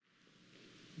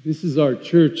This is our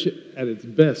church at its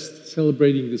best,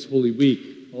 celebrating this Holy Week,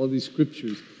 all these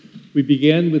scriptures. We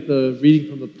began with a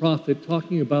reading from the prophet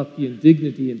talking about the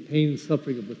indignity and pain and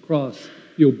suffering of the cross,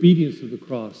 the obedience of the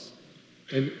cross,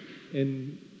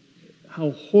 and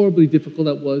how horribly difficult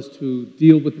that was to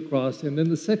deal with the cross. And then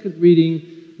the second reading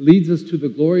leads us to the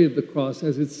glory of the cross,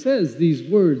 as it says these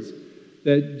words,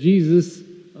 that Jesus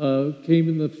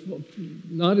came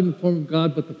not in the form of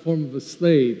God, but the form of a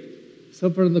slave,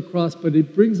 suffered on the cross, but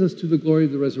it brings us to the glory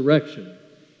of the resurrection.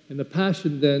 And the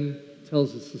Passion then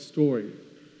tells us the story.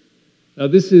 Now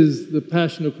this is the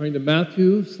Passion according to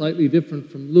Matthew, slightly different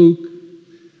from Luke,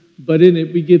 but in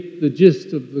it we get the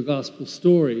gist of the gospel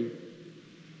story.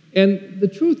 And the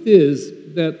truth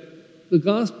is that the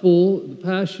gospel, the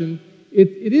Passion,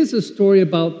 it is a story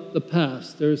about the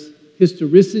past. There's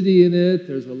historicity in it,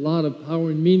 there's a lot of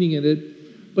power and meaning in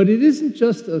it, but it isn't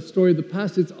just a story of the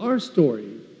past, it's our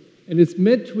story. And it's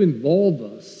meant to involve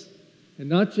us, and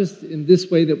not just in this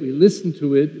way that we listen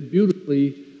to it,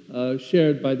 beautifully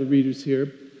shared by the readers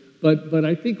here, but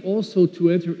I think also to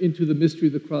enter into the mystery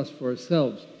of the cross for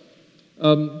ourselves.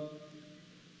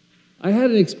 I had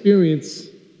an experience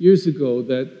years ago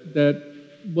that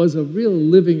was a real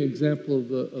living example of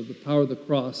the power of the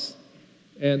cross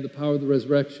and the power of the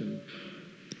resurrection.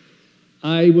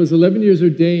 I was 11 years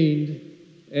ordained,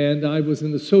 and I was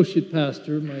an associate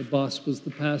pastor. My boss was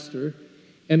the pastor.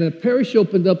 And a parish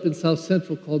opened up in South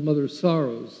Central called Mother of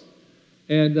Sorrows.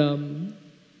 And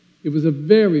it was a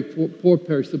very poor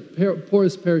parish, the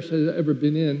poorest parish I'd ever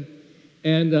been in.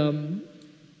 And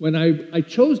when I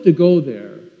chose to go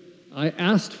there, I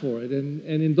asked for it. And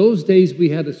in those days, we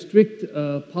had a strict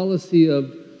policy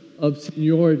of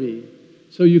seniority.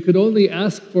 So you could only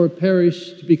ask for a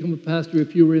parish to become a pastor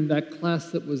if you were in that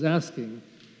class that was asking.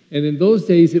 And in those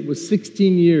days, it was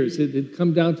 16 years. It had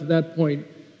come down to that point.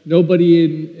 Nobody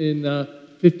in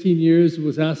 15 years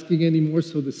was asking anymore,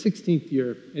 so the 16th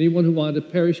year, anyone who wanted a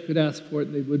parish could ask for it,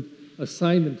 and they would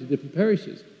assign them to different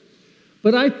parishes.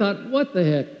 But I thought, what the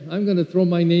heck? I'm going to throw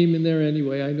my name in there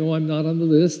anyway. I know I'm not on the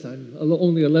list. I'm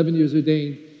only 11 years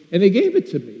ordained. And they gave it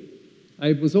to me.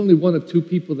 I was only one of two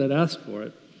people that asked for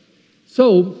it.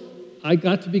 So I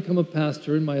got to become a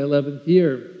pastor in my 11th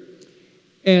year.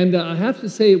 And I have to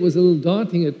say it was a little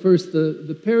daunting at first.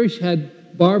 The parish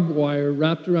had barbed wire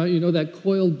wrapped around, that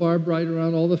coiled barbed wire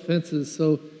around all the fences.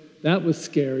 So that was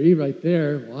scary right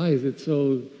there. Why is it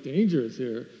so dangerous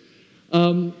here?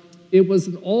 It was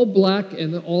an all-black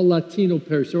and an all-Latino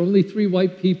parish. There were only 3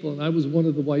 white people, and I was one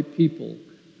of the white people.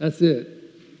 That's it.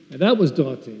 And that was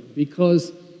daunting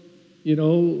because,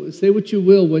 say what you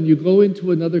will, when you go into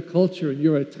another culture and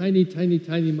you're a tiny, tiny,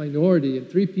 tiny minority, and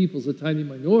 3 people's a tiny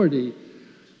minority,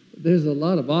 there's a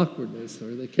lot of awkwardness,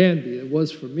 or there can be. It was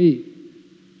for me.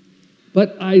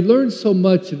 But I learned so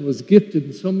much and was gifted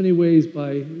in so many ways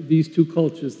by these 2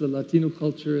 cultures, the Latino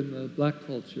culture and the black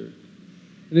culture.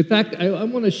 And in fact, I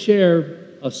want to share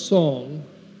a song,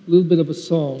 a little bit of a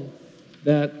song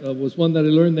that was one that I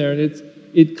learned there. And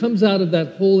it comes out of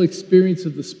that whole experience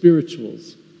of the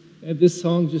spirituals. And this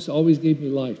song just always gave me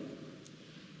life.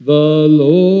 The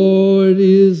Lord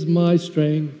is my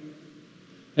strength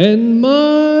and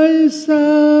my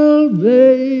salvation.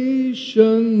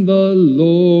 The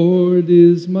Lord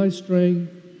is my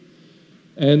strength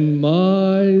and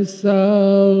my salvation.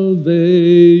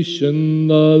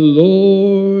 The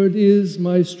Lord is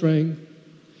my strength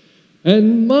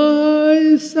and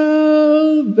my salvation.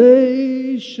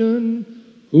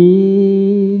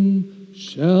 Whom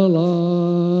shall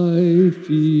I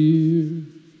fear?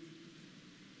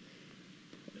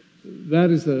 That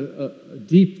is a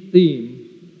deep theme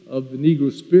of the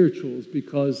Negro spirituals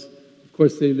because, of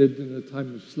course, they lived in a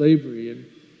time of slavery.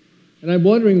 And I'm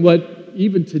wondering what,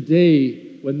 even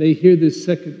today, when they hear this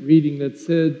second reading that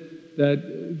said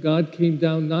that God came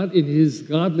down not in his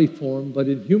godly form, but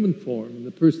in human form, in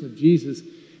the person of Jesus,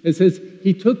 it says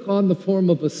he took on the form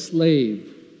of a slave.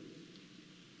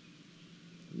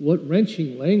 What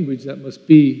wrenching language that must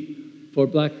be for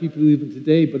black people even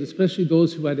today, but especially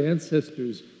those who had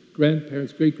ancestors,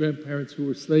 grandparents, great-grandparents who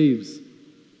were slaves.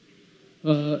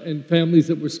 And families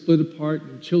that were split apart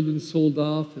and children sold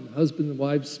off and husband and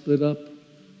wives split up.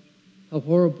 How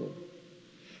horrible.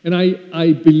 And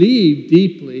I believe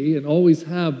deeply and always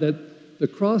have that the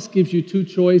cross gives you 2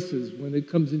 choices when it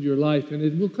comes into your life, and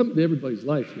it will come into everybody's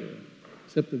life here,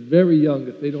 except the very young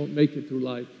if they don't make it through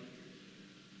life.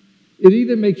 It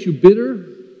either makes you bitter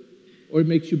or it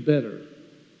makes you better.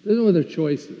 There's no other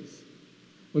choices.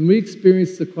 When we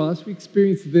experience the cross, we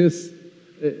experience this.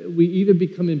 We either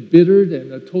become embittered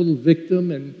and a total victim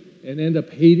and end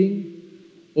up hating,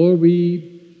 or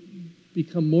we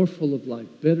become more full of life,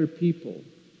 better people.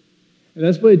 And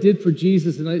that's what I did for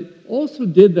Jesus. And I also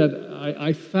did that,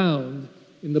 I found,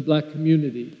 in the black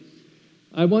community.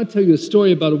 I want to tell you a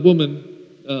story about a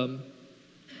woman,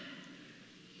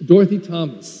 Dorothy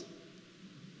Thomas.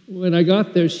 When I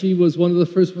got there, she was one of the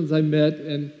first ones I met,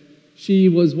 and she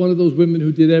was one of those women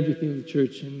who did everything in the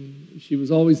church, and she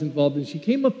was always involved. And she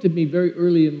came up to me very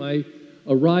early in my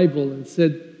arrival and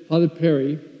said, Father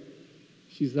Perry,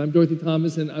 she said, I'm Dorothy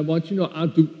Thomas, and I want you to know I'll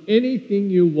do anything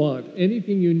you want,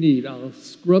 anything you need. I'll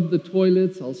scrub the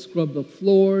toilets, I'll scrub the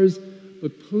floors,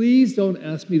 but please don't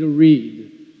ask me to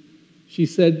read. She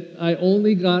said, I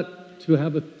only got to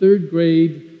have a third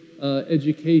grade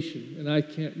education, and I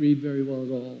can't read very well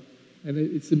at all. And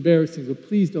it's embarrassing, so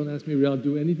please don't ask me to read. I'll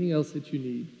do anything else that you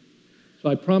need. So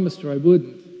I promised her I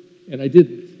wouldn't, and I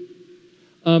didn't.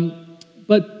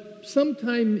 But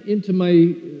sometime into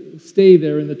my stay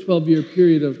there in the 12-year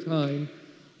period of time,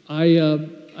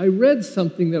 I read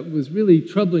something that was really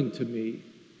troubling to me.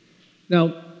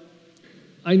 Now,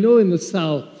 I know in the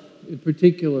South, in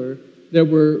particular, there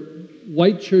were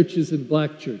white churches and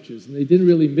black churches, and they didn't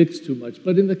really mix too much.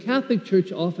 But in the Catholic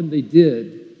Church, often they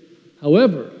did.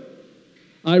 However,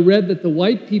 I read that the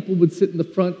white people would sit in the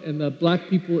front and the black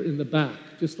people in the back,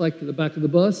 just like the back of the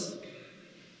bus.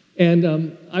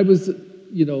 And I was,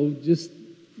 just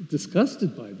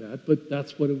disgusted by that, but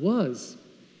that's what it was.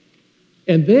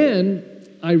 And then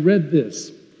I read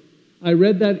this. I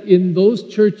read that in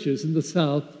those churches in the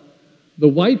South, the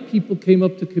white people came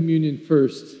up to communion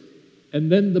first,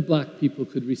 and then the black people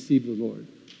could receive the Lord.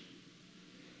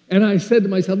 And I said to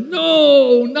myself,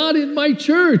 no, not in my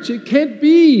church. It can't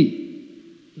be.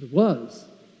 But it was.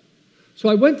 So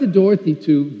I went to Dorothy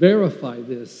to verify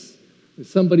this with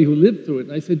somebody who lived through it.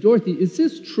 And I said, Dorothy, is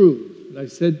this true? And I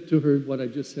said to her what I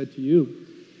just said to you.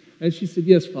 And she said,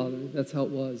 yes, Father, that's how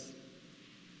it was.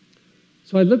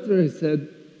 So I looked at her and I said,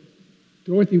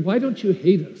 Dorothy, why don't you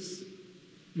hate us?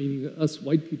 Meaning us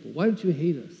white people. Why don't you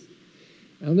hate us?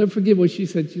 I'll never forget what she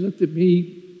said. She looked at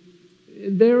me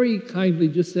and very kindly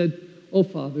just said, oh,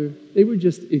 Father, they were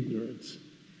just ignorant.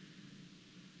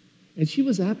 And she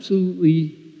was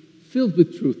absolutely filled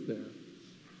with truth there.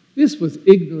 This was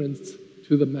ignorance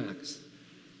to the max.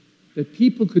 That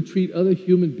people could treat other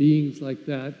human beings like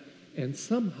that and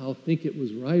somehow think it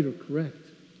was right or correct.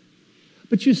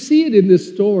 But you see it in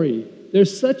this story.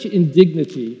 There's such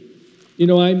indignity.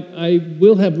 I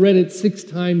will have read it 6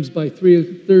 times by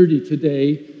 3:30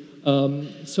 today.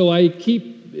 So I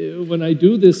keep, when I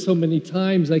do this so many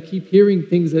times, I keep hearing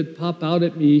things that pop out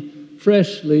at me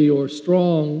freshly or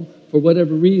strong for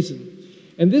whatever reason.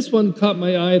 And this one caught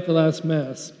my eye at the last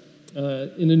Mass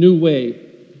in a new way.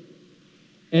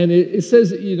 And it says,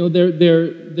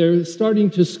 they're starting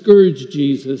to scourge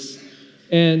Jesus.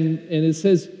 And it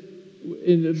says,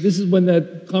 this is when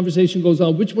that conversation goes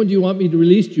on, which one do you want me to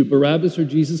release to you, Barabbas or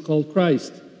Jesus called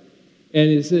Christ? And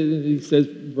he says,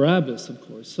 Barabbas, of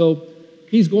course. So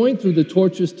he's going through the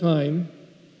torturous time.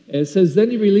 And it says,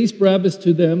 then he released Barabbas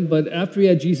to them, but after he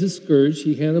had Jesus scourged,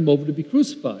 he handed him over to be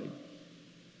crucified.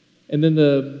 And then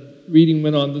the reading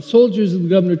went on. The soldiers and the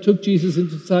governor took Jesus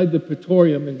inside the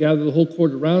praetorium and gathered the whole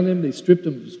court around him. They stripped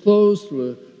him of his clothes,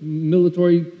 threw a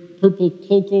military purple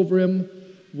cloak over him.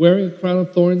 Wearing a crown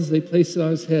of thorns, they placed it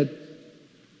on his head.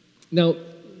 Now,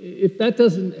 if that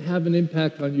doesn't have an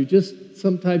impact on you, just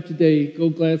sometime today, go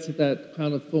glance at that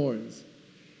crown of thorns.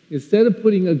 Instead of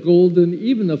putting a golden,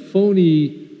 even a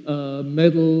phony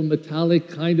metal, metallic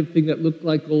kind of thing that looked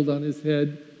like gold on his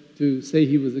head to say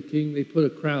he was a king, they put a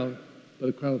crown, but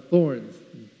a crown of thorns,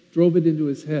 drove it into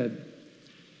his head.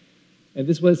 And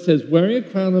this is what it says, wearing a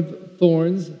crown of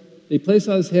thorns, they placed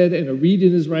on his head and a reed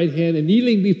in his right hand, and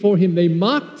kneeling before him, they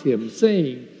mocked him,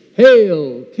 saying,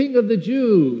 Hail, King of the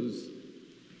Jews!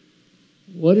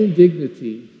 What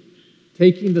indignity,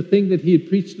 taking the thing that he had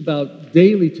preached about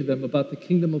daily to them, about the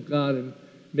kingdom of God, and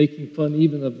making fun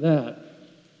even of that.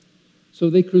 So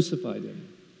they crucified him.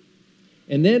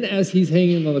 And then as he's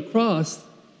hanging on the cross,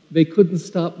 they couldn't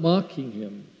stop mocking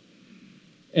him.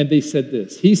 And they said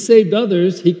this, he saved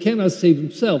others, he cannot save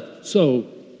himself. So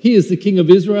he is the King of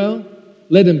Israel.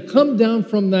 Let him come down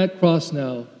from that cross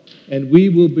now, and we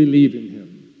will believe in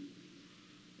him.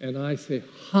 And I say,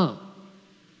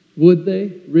 would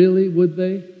they? Really, would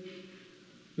they?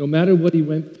 No matter what he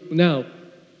went through. Now,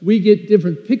 we get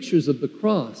different pictures of the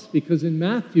cross, because in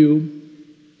Matthew,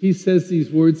 he says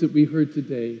these words that we heard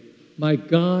today, my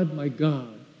God,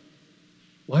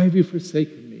 why have you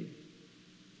forsaken me?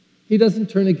 He doesn't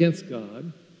turn against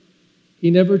God. He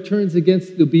never turns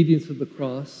against the obedience of the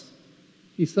cross.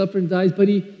 He suffered and dies, but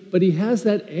he has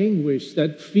that anguish,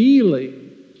 that feeling,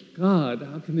 God,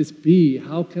 how can this be?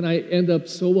 How can I end up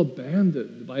so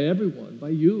abandoned by everyone, by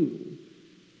you?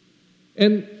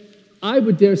 And I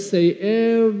would dare say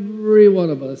every one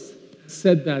of us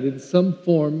said that in some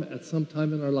form at some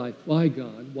time in our life. Why,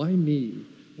 God? Why me?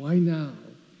 Why now?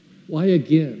 Why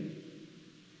again?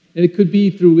 And it could be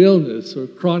through illness or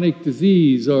chronic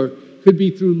disease, or it could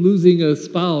be through losing a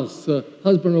spouse, a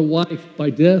husband or wife, by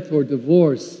death or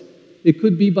divorce. It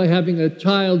could be by having a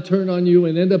child turn on you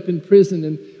and end up in prison,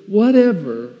 and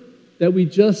whatever, that we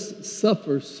just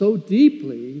suffer so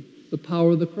deeply the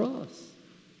power of the cross.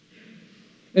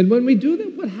 And when we do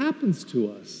that, what happens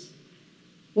to us?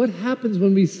 What happens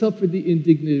when we suffer the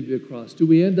indignity of the cross? Do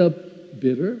we end up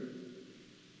bitter?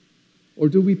 Or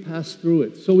do we pass through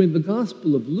it? So in the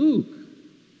Gospel of Luke,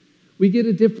 we get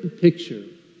a different picture.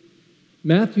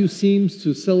 Matthew seems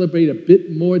to celebrate a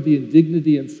bit more the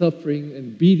indignity and suffering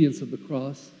and obedience of the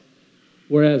cross,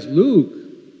 whereas Luke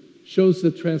shows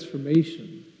the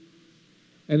transformation.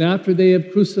 And after they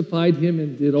have crucified him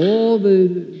and did all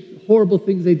the horrible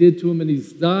things they did to him, and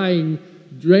he's dying,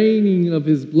 draining of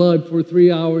his blood for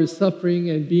 3 hours, suffering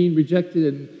and being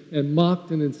rejected and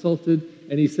mocked and insulted,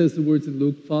 and he says the words in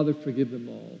Luke, Father, forgive them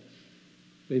all.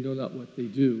 They know not what they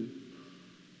do.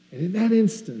 And in that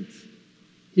instant,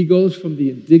 he goes from the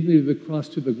indignity of the cross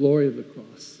to the glory of the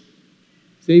cross.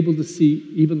 He's able to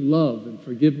see even love and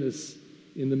forgiveness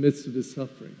in the midst of his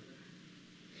suffering.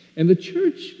 And the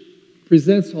church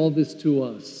presents all this to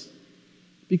us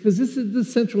because this is the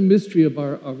central mystery of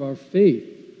our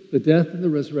faith, the death and the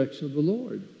resurrection of the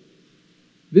Lord.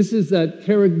 This is that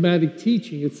charismatic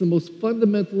teaching. It's the most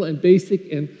fundamental and basic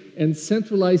and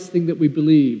centralized thing that we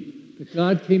believe. That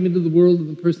God came into the world in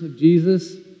the person of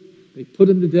Jesus. They put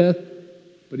him to death,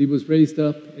 but he was raised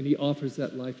up, and he offers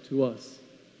that life to us.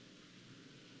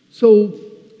 So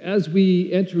as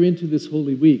we enter into this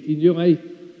Holy Week,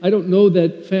 I don't know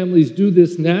that families do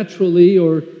this naturally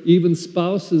or even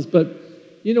spouses, but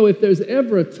if there's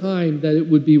ever a time that it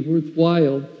would be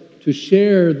worthwhile to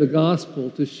share the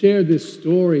gospel, to share this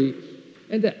story,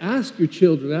 and to ask your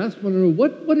children, ask one another,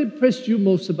 what impressed you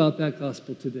most about that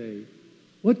gospel today?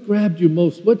 What grabbed you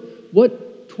most?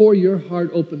 What tore your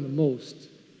heart open the most?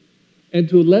 And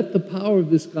to let the power of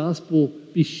this gospel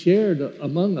be shared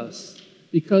among us,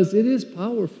 because it is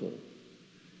powerful.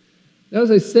 Now, as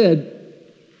I said,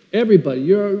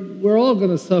 everybody, we're all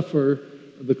going to suffer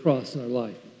the cross in our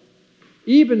life.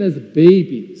 Even as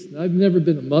babies. Now, I've never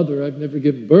been a mother, I've never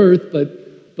given birth, but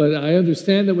I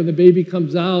understand that when the baby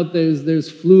comes out,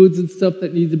 there's fluids and stuff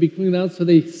that need to be cleaned out, so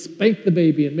they spank the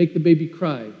baby and make the baby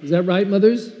cry. Is that right,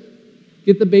 mothers?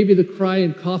 Get the baby to cry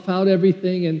and cough out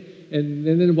everything and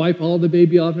then wipe all the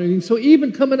baby off and everything. So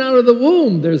even coming out of the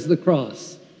womb, there's the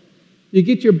cross. You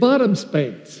get your bottom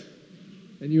spanked,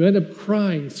 and you end up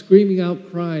crying, screaming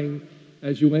out, crying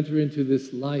as you enter into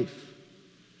this life.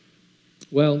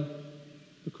 Well,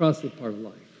 the cross is a part of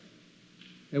life.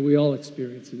 And we all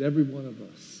experience it, every one of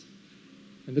us.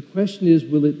 And the question is,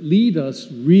 will it lead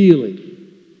us really,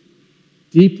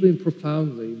 deeply and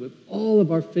profoundly, with all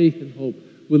of our faith and hope,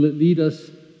 will it lead us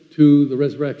to the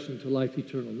resurrection, to life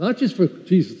eternal? Not just for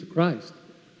Jesus Christ,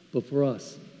 but for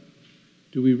us.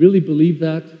 Do we really believe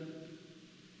that?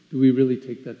 Do we really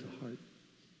take that to heart?